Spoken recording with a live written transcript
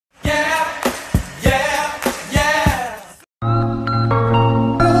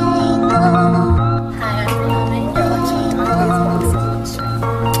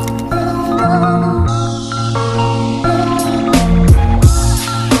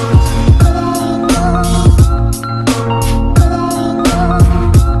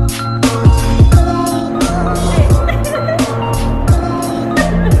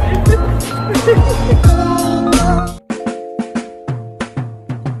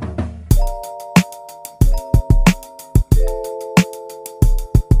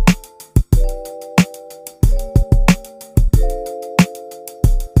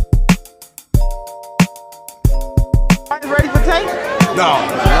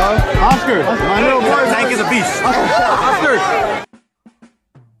Oscar, my little boy. Tank is a beast. Oscar.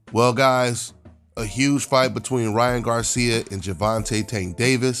 Well, guys, a huge fight between Ryan Garcia and Gervonta Tank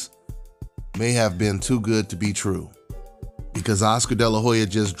Davis may have been too good to be true, because Oscar De La Hoya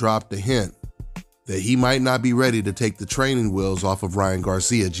just dropped a hint that he might not be ready to take the training wheels off of Ryan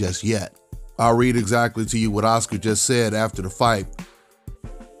Garcia just yet. I'll read exactly to you what Oscar just said after the fight.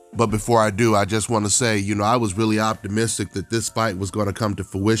 But before I do, I just want to say, I was really optimistic that this fight was going to come to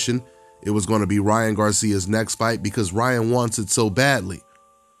fruition. It was going to be Ryan Garcia's next fight because Ryan wants it so badly.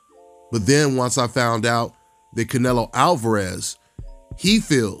 But then once I found out that Canelo Alvarez, he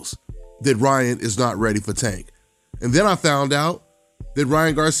feels that Ryan is not ready for Tank. And then I found out that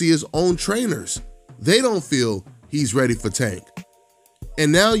Ryan Garcia's own trainers, they don't feel he's ready for Tank.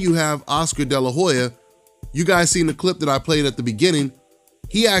 And now you have Oscar De La Hoya. You guys seen the clip that I played at the beginning.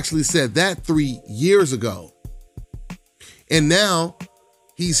 He actually said that 3 years ago. And now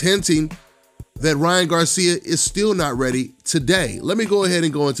he's hinting that Ryan Garcia is still not ready today. Let me go ahead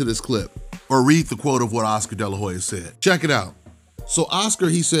and go into this clip or read the quote of what Oscar De La Hoya said. Check it out. So Oscar,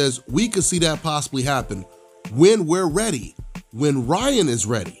 he says, we could see that possibly happen when we're ready, when Ryan is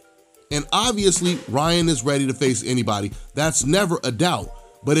ready. And obviously Ryan is ready to face anybody. That's never a doubt,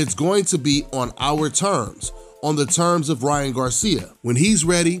 but it's going to be on our terms, on the terms of Ryan Garcia. When he's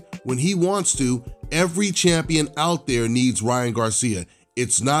ready, when he wants to, every champion out there needs Ryan Garcia.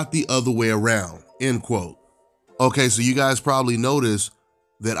 It's not the other way around, end quote. Okay, so you guys probably noticed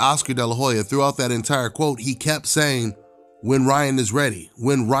that Oscar De La Hoya, throughout that entire quote, he kept saying, when Ryan is ready,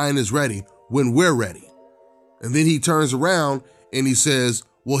 when Ryan is ready, when we're ready. And then he turns around and he says,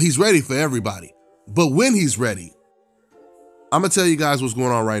 well, he's ready for everybody. But when he's ready, I'm gonna tell you guys what's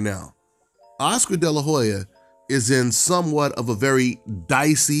going on right now. Oscar De La Hoya is in somewhat of a very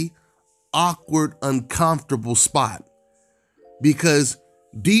dicey, awkward, uncomfortable spot because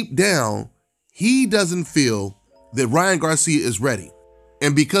deep down, he doesn't feel that Ryan Garcia is ready.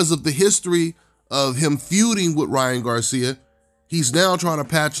 And because of the history of him feuding with Ryan Garcia, he's now trying to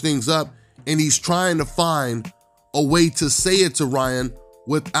patch things up and he's trying to find a way to say it to Ryan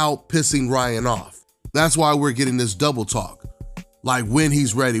without pissing Ryan off. That's why we're getting this double talk. Like when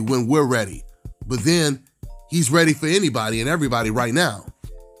he's ready, when we're ready. But then he's ready for anybody and everybody right now.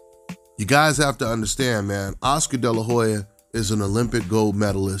 You guys have to understand, man, Oscar De La Hoya is an Olympic gold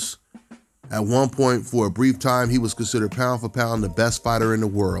medalist. At one point, for a brief time, he was considered pound for pound the best fighter in the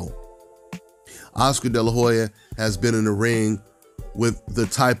world. Oscar De La Hoya has been in the ring with the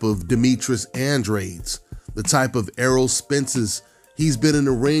type of Demetrius Andrades, the type of Errol Spence's. He's been in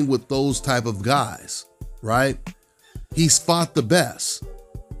the ring with those type of guys, right? He's fought the best.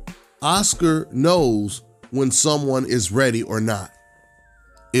 Oscar knows when someone is ready or not.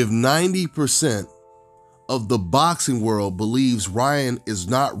 If 90% of the boxing world believes Ryan is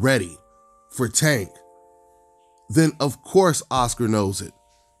not ready for Tank, then of course Oscar knows it.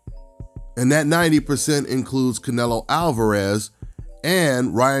 And that 90% includes Canelo Alvarez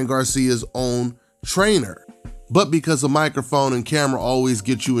and Ryan Garcia's own trainer. But because a microphone and camera always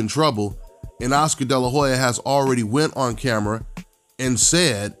get you in trouble, and Oscar De La Hoya has already went on camera and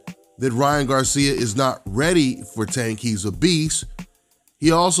said that Ryan Garcia is not ready for Tank, he's a beast.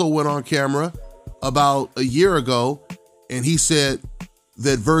 He also went on camera about a year ago and he said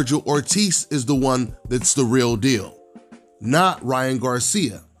that Vergil Ortiz is the one that's the real deal, not Ryan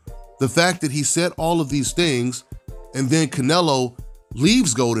Garcia. The fact that he said all of these things and then Canelo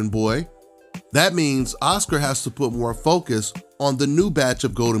leaves Golden Boy, that means Oscar has to put more focus on the new batch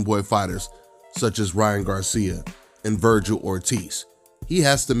of Golden Boy fighters, such as Ryan Garcia and Vergil Ortiz. He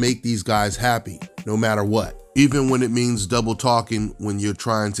has to make these guys happy, no matter what, even when it means double talking when you're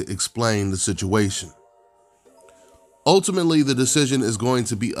trying to explain the situation. Ultimately, the decision is going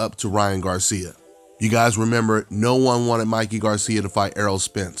to be up to Ryan Garcia. You guys remember, no one wanted Mikey Garcia to fight Errol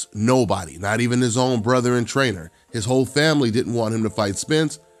Spence. Nobody, not even his own brother and trainer. His whole family didn't want him to fight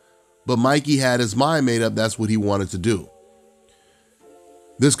Spence, but Mikey had his mind made up that's what he wanted to do.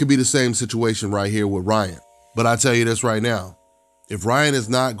 This could be the same situation right here with Ryan. But I tell you this right now, if Ryan is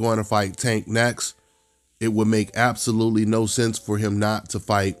not going to fight Tank next, it would make absolutely no sense for him not to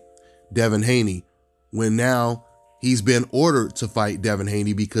fight Devin Haney when now he's been ordered to fight Devin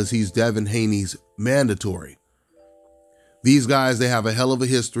Haney because he's Devin Haney's mandatory. These guys, they have a hell of a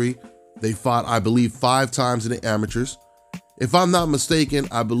history. They fought, I believe, 5 times in the amateurs. If I'm not mistaken,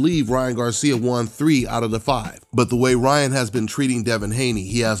 I believe Ryan Garcia won 3 out of the 5. But the way Ryan has been treating Devin Haney,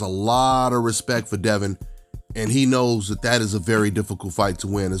 he has a lot of respect for Devin, and he knows that that is a very difficult fight to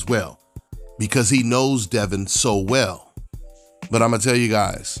win as well, because he knows Devin so well. But I'm gonna tell you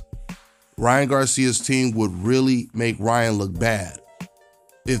guys, Ryan Garcia's team would really make Ryan look bad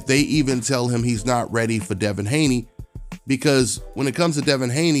if they even tell him he's not ready for Devin Haney, because when it comes to Devin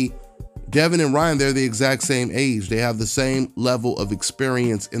Haney, Devin and Ryan, they're the exact same age. They have the same level of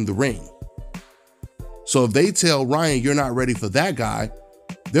experience in the ring. So if they tell Ryan you're not ready for that guy,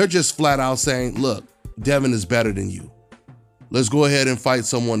 they're just flat out saying, look, Devin is better than you. Let's go ahead and fight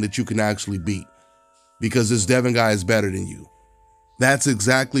someone that you can actually beat because this Devin guy is better than you. That's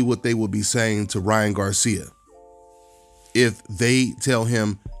exactly what they would be saying to Ryan Garcia if they tell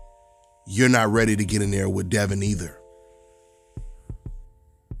him you're not ready to get in there with Devin either.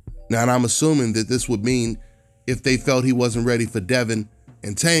 Now, and I'm assuming that this would mean if they felt he wasn't ready for Devin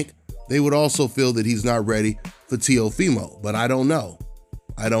and Tank, they would also feel that he's not ready for Teofimo, but I don't know.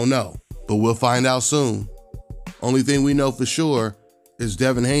 But we'll find out soon. Only thing we know for sure is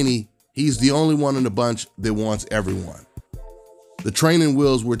Devin Haney, he's the only one in the bunch that wants everyone. The training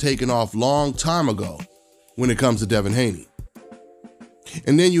wheels were taken off long time ago when it comes to Devin Haney.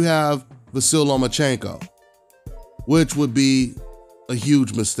 And then you have Vasyl Lomachenko, which would be a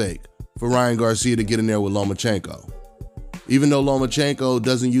huge mistake for Ryan Garcia to get in there with Lomachenko. Even though Lomachenko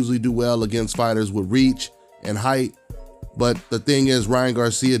doesn't usually do well against fighters with reach and height, but the thing is, Ryan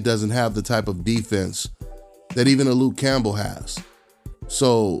Garcia doesn't have the type of defense that even a Luke Campbell has.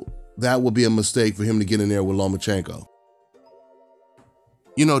 So that would be a mistake for him to get in there with Lomachenko.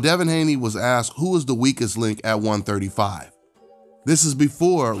 You know, Devin Haney was asked who is the weakest link at 135. This is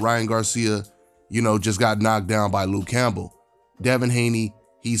before Ryan Garcia, just got knocked down by Luke Campbell. Devin Haney,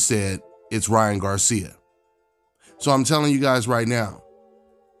 he said, it's Ryan Garcia. So I'm telling you guys right now,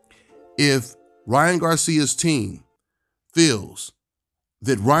 if Ryan Garcia's team feels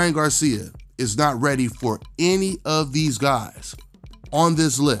that Ryan Garcia is not ready for any of these guys on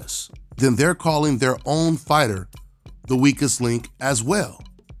this list, then they're calling their own fighter the weakest link as well.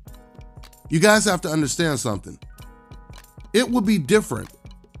 You guys have to understand something. It would be different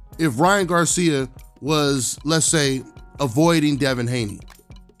if Ryan Garcia was, let's say, avoiding Devin Haney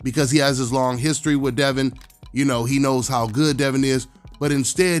because he has this long history with Devin. He knows how good Devin is, but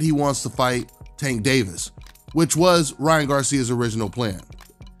instead he wants to fight Tank Davis, which was Ryan Garcia's original plan.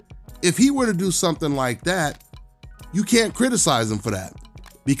 If he were to do something like that, you can't criticize him for that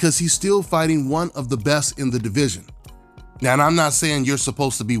because he's still fighting one of the best in the division. Now, and I'm not saying you're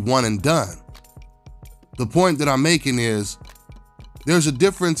supposed to be one and done. The point that I'm making is there's a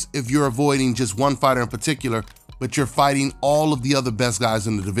difference if you're avoiding just one fighter in particular, but you're fighting all of the other best guys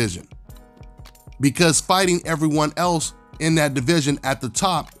in the division. Because fighting everyone else in that division at the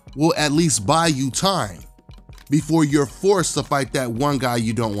top will at least buy you time before you're forced to fight that one guy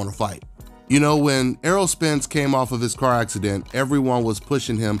you don't want to fight. When Errol Spence came off of his car accident, everyone was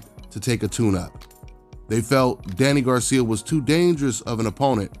pushing him to take a tune-up. They felt Danny Garcia was too dangerous of an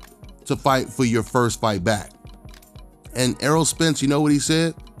opponent to fight for your first fight back. And Errol Spence, you know what he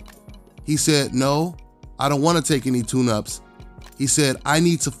said? He said, no, I don't want to take any tune-ups. He said, I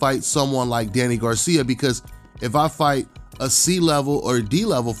need to fight someone like Danny Garcia because if I fight a C-level or a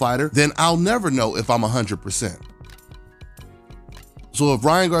D-level fighter, then I'll never know if I'm 100%. So if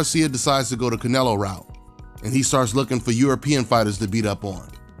Ryan Garcia decides to go the Canelo route and he starts looking for European fighters to beat up on,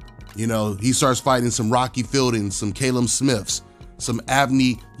 he starts fighting some Rocky Fieldings, some Caleb Smiths, some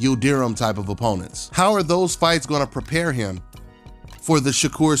Abney Yildirim type of opponents. How are those fights going to prepare him for the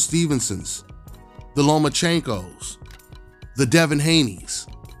Shakur Stevensons, the Lomachenkos, the Devin Haneys,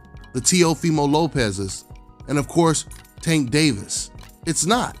 the Teofimo Lopez's, and of course, Tank Davis? It's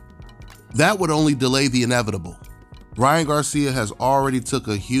not. That would only delay the inevitable. Ryan Garcia has already took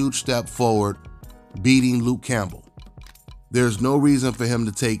a huge step forward beating Luke Campbell. There's no reason for him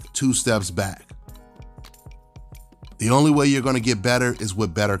to take 2 steps back. The only way you're going to get better is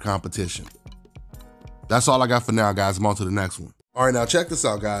with better competition. That's all I got for now, guys. I'm on to the next one. All right, now check this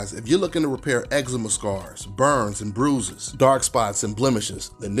out, guys. If you're looking to repair eczema scars, burns and bruises, dark spots and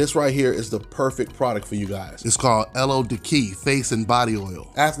blemishes, then this right here is the perfect product for you guys. It's called Elo Deki Face and Body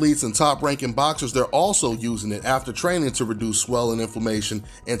Oil. Athletes and top-ranking boxers, they're also using it after training to reduce swelling, inflammation,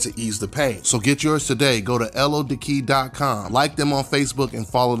 and to ease the pain. So get yours today. Go to elodeki.com, like them on Facebook, and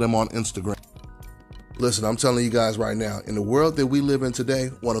follow them on Instagram. Listen, I'm telling you guys right now, in the world that we live in today,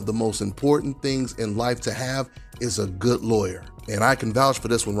 one of the most important things in life to have is a good lawyer. And I can vouch for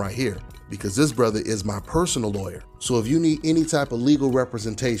this one right here because this brother is my personal lawyer. So if you need any type of legal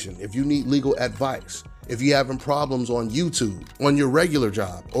representation, if you need legal advice, if you're having problems on YouTube, on your regular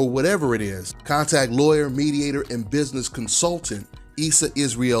job, or whatever it is, contact lawyer, mediator, and business consultant Issa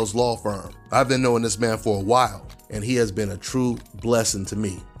Israel's law firm. I've been knowing this man for a while, and he has been a true blessing to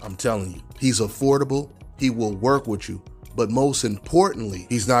me. I'm telling you, he's affordable. He will work with you but most importantly,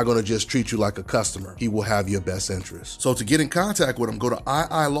 he's not going to just treat you like a customer. He will have your best interest. So to get in contact with him, go to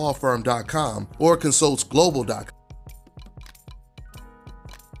iilawfirm.com or consultsglobal.com.